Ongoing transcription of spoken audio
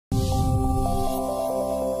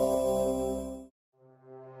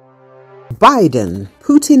Biden.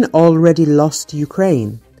 Putin already lost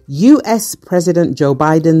Ukraine. US President Joe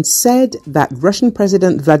Biden said that Russian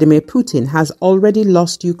President Vladimir Putin has already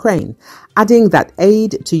lost Ukraine, adding that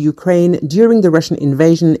aid to Ukraine during the Russian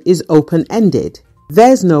invasion is open-ended.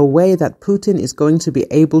 There's no way that Putin is going to be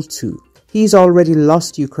able to. He's already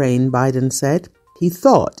lost Ukraine, Biden said. He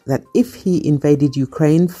thought that if he invaded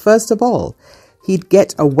Ukraine, first of all, he'd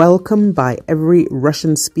get a welcome by every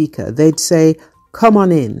Russian speaker. They'd say, "Come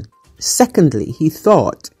on in." Secondly, he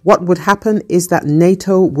thought what would happen is that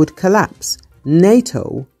NATO would collapse.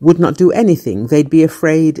 NATO would not do anything. They'd be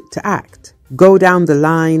afraid to act. Go down the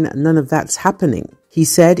line, none of that's happening, he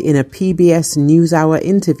said in a PBS NewsHour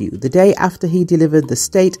interview the day after he delivered the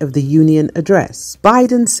State of the Union address.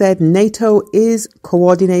 Biden said NATO is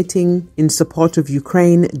coordinating in support of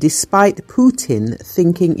Ukraine despite Putin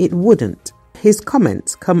thinking it wouldn't. His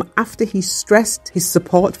comments come after he stressed his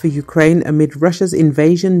support for Ukraine amid Russia's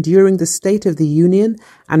invasion during the State of the Union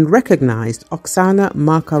and recognized Oksana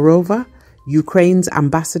Markarova, Ukraine's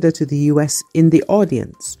ambassador to the US, in the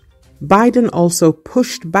audience. Biden also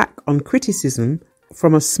pushed back on criticism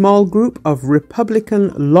from a small group of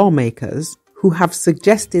Republican lawmakers who have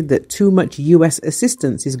suggested that too much US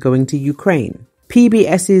assistance is going to Ukraine.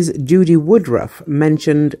 PBS's Judy Woodruff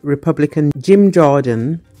mentioned Republican Jim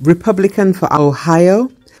Jordan, Republican for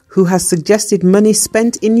Ohio, who has suggested money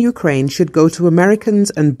spent in Ukraine should go to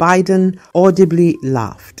Americans, and Biden audibly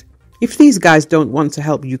laughed. If these guys don't want to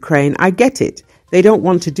help Ukraine, I get it. They don't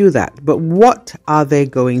want to do that. But what are they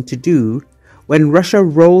going to do when Russia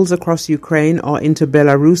rolls across Ukraine or into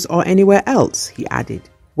Belarus or anywhere else, he added.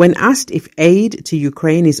 When asked if aid to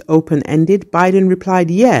Ukraine is open-ended, Biden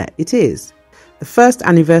replied, "Yeah, it is. The first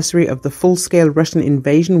anniversary of the full-scale Russian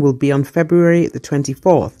invasion will be on February the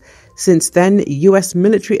 24th. Since then, US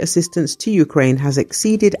military assistance to Ukraine has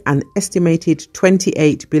exceeded an estimated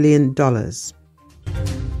 $28 billion.